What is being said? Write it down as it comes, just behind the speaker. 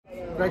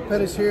Greg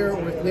Pettis here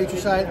with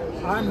Nature-Cide.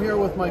 I'm here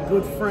with my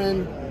good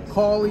friend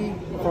Culley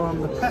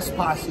from the Pest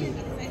Posse,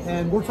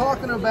 and we're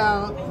talking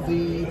about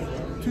the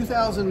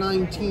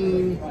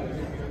 2019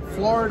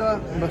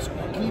 Florida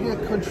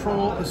Mosquito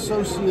Control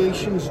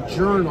Association's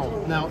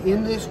journal. Now,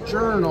 in this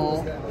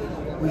journal,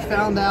 we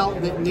found out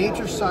that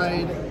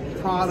Nature-Cide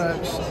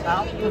products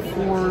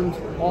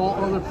outperformed all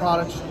other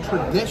products,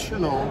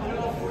 traditional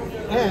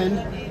and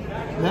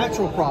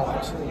natural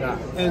products. Yeah.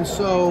 And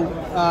so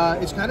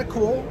it's kind of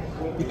cool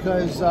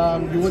because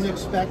you wouldn't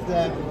expect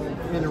that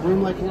in a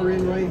room like we're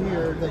in right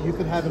here that you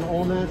could have an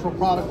all-natural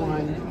product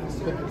line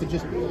that could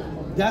just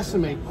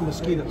decimate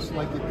mosquitoes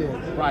like it did.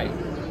 Right,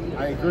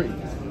 I agree.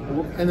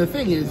 And the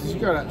thing is,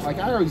 you gotta, like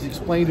I always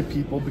explain to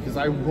people, because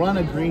I run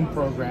a green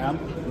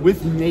program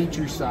with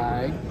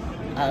Nature-Cide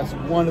as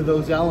one of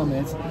those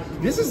elements.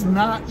 This is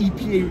not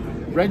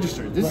EPA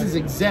registered. This is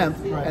exempt,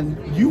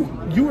 and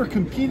you were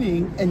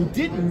competing and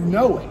didn't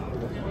know it.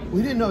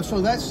 We didn't know,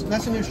 so that's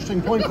an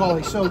interesting point,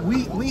 Culley. So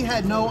we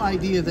had no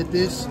idea that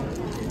this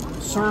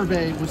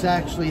survey was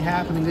actually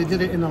happening. They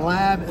did it in the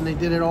lab, and they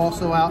did it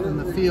also out in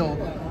the field.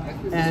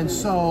 And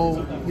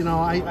so, you know,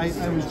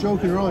 I was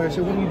joking earlier. I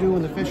said, what do you do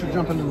when the fish are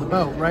jumping in the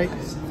boat, right?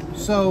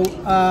 So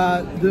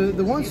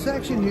the one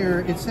section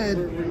here, it says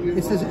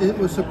it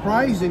was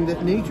surprising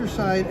that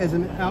Nature-Cide as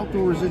an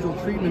outdoor residual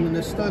treatment in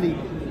this study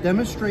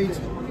demonstrates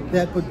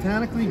that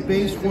botanically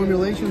based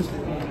formulations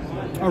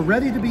are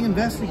ready to be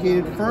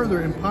investigated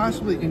further and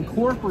possibly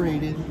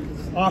incorporated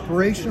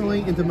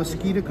operationally into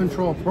mosquito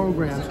control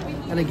programs.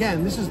 And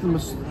again, this is the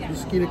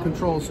Mosquito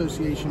Control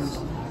Association's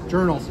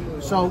journal.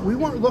 So we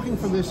weren't looking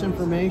for this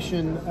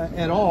information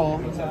at all.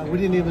 We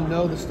didn't even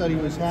know the study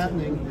was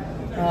happening.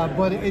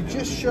 But it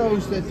just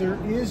shows that there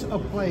is a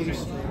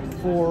place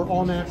for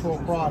all natural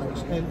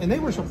products, and they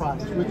were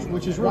surprised,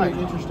 which is really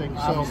interesting.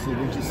 So obviously,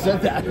 we just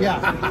said that.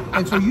 Yeah,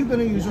 and so you've been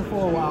a user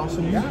for a while,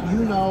 so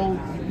you know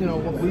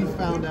what we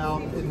found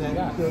out, in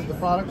that the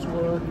products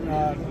work,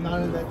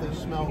 not in that they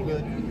smell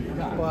good,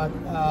 but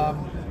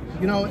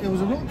you know, it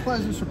was a real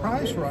pleasant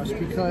surprise for us,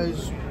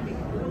 because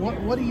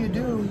what do you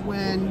do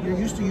when you're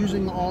used to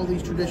using all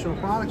these traditional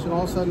products, and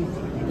all of a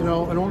sudden, you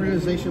know, an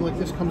organization like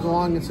this comes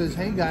along and says,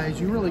 hey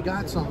guys, you really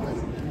got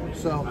something.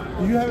 So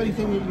do you have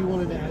anything that you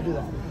wanted to add to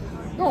that?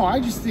 No, I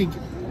just think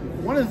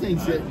one of the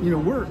things that, you know,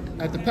 we're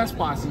at the Pest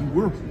Posse,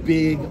 we're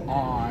big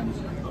on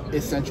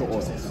essential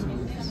oils.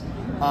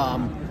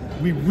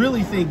 We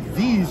really think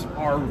these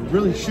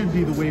really should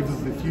be the wave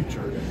of the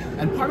future.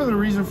 And part of the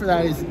reason for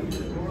that is,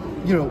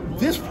 you know,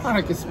 this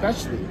product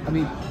especially, I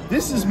mean,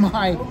 this is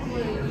my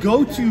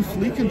go-to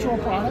flea control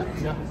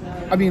product. Yeah.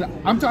 I mean,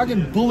 I'm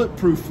talking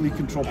bulletproof flea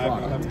control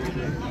product.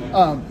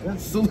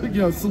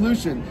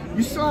 Solution.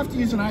 You still have to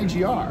use an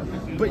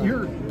IGR, but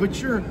your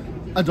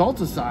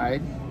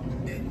Adulticide,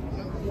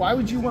 why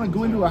would you want to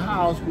go into a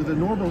house with a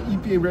normal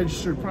EPA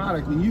registered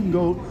product when you can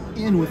go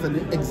in with an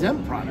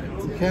exempt product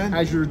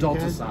as your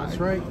Adulticide? That's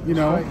right. You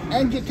know,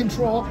 and get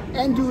control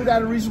and do it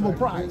at a reasonable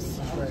price.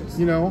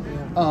 You know,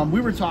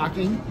 we were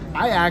talking,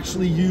 I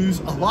actually use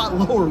a lot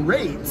lower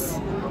rates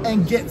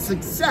and get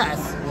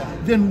success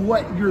than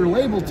what your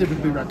label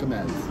typically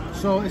recommends.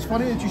 So it's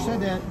funny that you said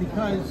that,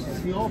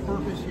 because the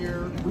all-purpose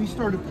here, we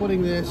started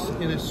putting this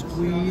in a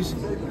squeeze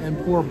and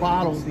pour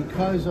bottle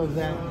because of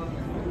that.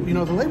 You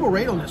know, the label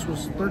rate on this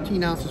was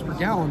 13 ounces per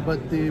gallon,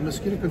 but the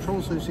Mosquito Control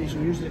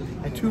Association used it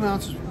at 2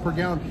 ounces per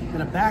gallon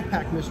in a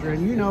backpack mister.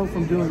 And you know,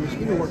 from doing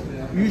mosquito work,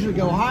 you usually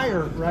go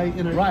higher, right,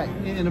 in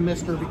a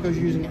mister, because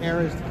you're using air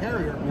as the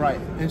carrier. Right.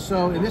 And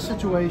so in this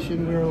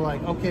situation, we were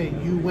like, okay,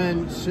 you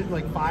went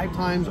like 5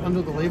 times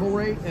under the label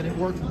rate, and it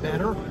worked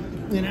better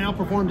and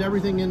outperformed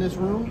everything in this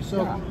room.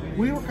 So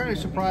we were kind of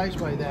surprised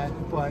by that,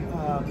 but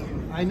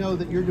I know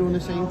that you're doing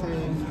the same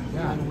thing,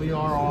 and we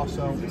are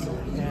also.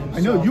 And I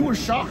know you were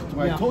shocked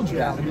when I told you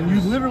that. I mean, you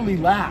literally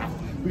laughed,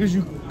 because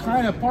you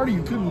part of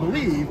you couldn't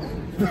believe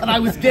that I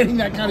was getting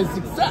that kind of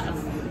success.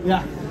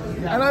 Yeah.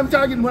 And I'm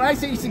talking, when I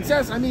say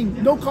success, I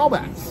mean no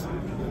callbacks.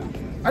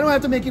 I don't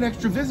have to make an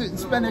extra visit and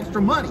spend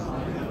extra money.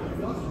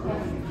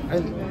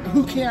 And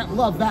who can't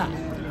love that?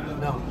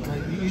 No,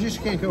 you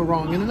just can't go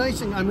wrong. And the nice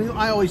thing, I mean,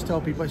 I always tell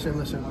people, I say,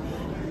 listen,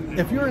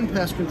 if you're in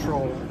pest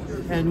control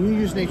and you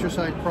use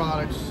Nature-Cide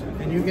products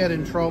and you get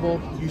in trouble,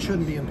 you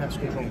shouldn't be in pest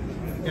control.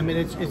 I mean,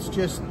 it's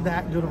just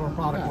that good of a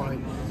product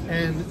line.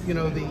 And, you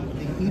know, the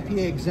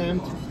EPA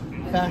exempt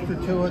factor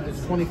to it is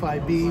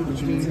 25B,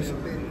 which means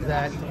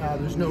that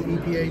there's no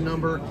EPA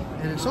number.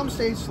 And in some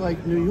states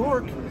like New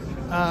York,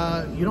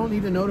 you don't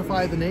need to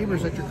notify the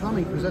neighbors that you're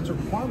coming, because that's a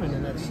requirement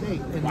in that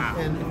state. And,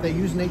 and if they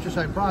use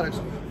Nature-Cide products,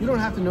 you don't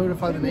have to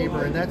notify the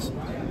neighbor, and that's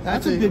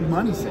a big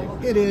money saver.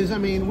 It is. I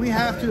mean, we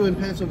have to in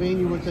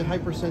Pennsylvania with the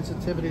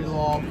hypersensitivity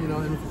law, you know,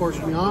 and of course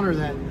we honor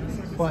that.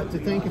 But to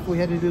think if we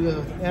had to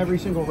do every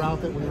single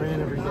route that we ran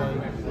every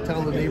day,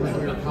 tell the neighbors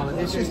we were coming,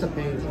 it's just a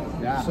pain.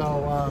 Yeah.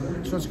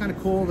 So, so it's kind of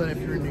cool that if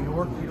you're in New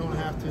York, you don't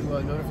have to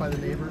notify the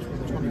neighbors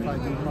with the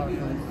 25D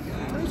product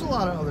line. There's a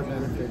lot of other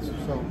benefits.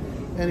 So,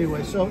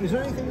 anyway, so is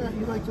there anything that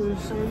you'd like to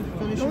say?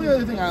 The only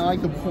other thing I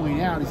like to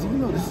point out is,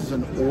 even though this is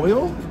an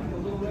oil,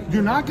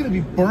 you're not going to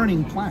be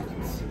burning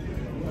plants.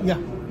 Yeah,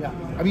 yeah.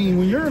 I mean,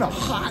 when you're in a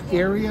hot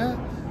area,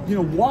 you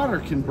know, water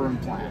can burn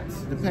plants,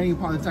 depending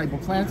upon the type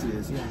of plants it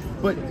is. Yeah.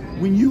 But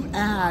when you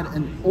add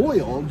an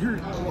oil,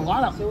 a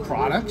lot of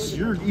products,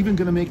 you're even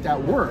going to make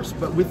that worse.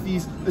 But with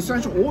these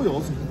essential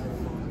oils,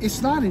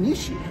 it's not an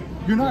issue.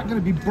 You're not going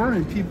to be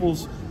burning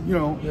people's, you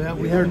know,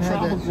 their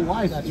tropical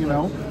life, you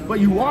know. But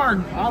you are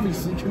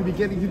obviously going to be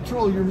getting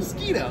control of your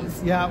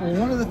mosquitoes. Yeah, well,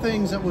 one of the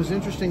things that was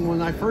interesting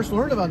when I first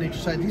learned about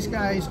Nature-Cide, these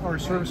guys are a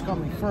service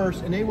company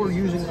first, and they were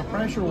using a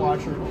pressure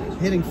washer,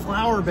 hitting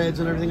flower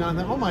beds and everything on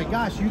that. Oh my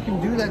gosh, you can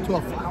do that to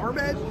a flower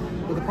bed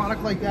with a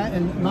product like that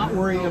and not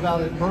worry about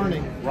it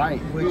burning. Right.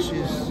 Which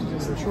is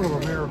sort of a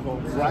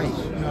miracle. Right.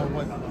 You know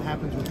what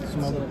happens with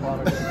some other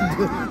products.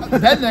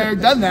 Been there,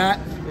 done that.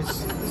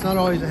 It's not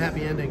always a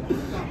happy ending.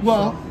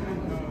 Well,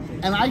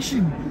 and I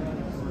should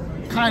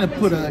kind of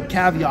put a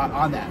caveat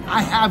on that.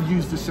 I have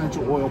used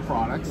essential oil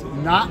products,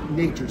 not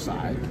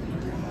Nature-Cide,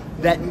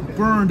 that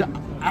burned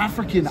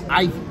African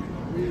ivy.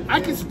 I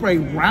can spray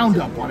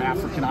Roundup on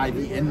African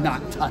ivy and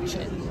not touch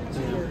it.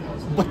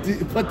 But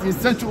the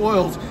essential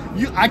oils,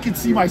 I could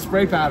see my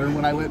spray pattern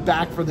when I went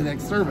back for the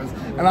next service,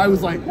 and I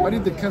was like, why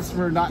did the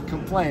customer not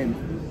complain?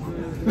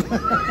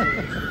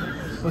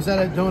 Was that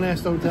a don't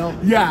ask, don't tell?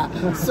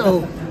 Yeah,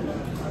 so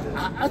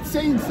that's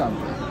saying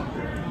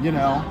something, you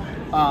know.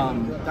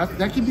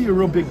 That can be a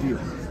real big deal.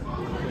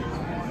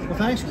 Well,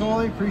 thanks,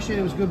 Culley. Appreciate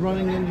it. It was good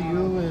running into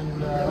you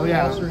and oh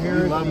yeah,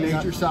 here. We love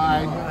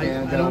Nature-Cide,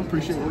 and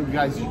appreciate what you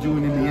guys are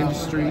doing in the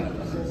industry.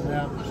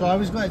 Yeah, so I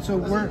was glad. So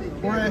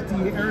we're at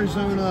the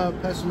Arizona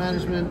Pest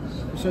Management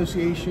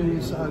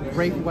Association's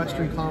Great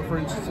Western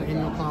Conference. It's an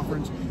annual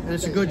conference, and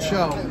it's a good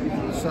show.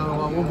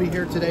 So we'll be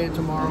here today and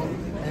tomorrow.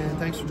 And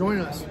thanks for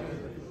joining us.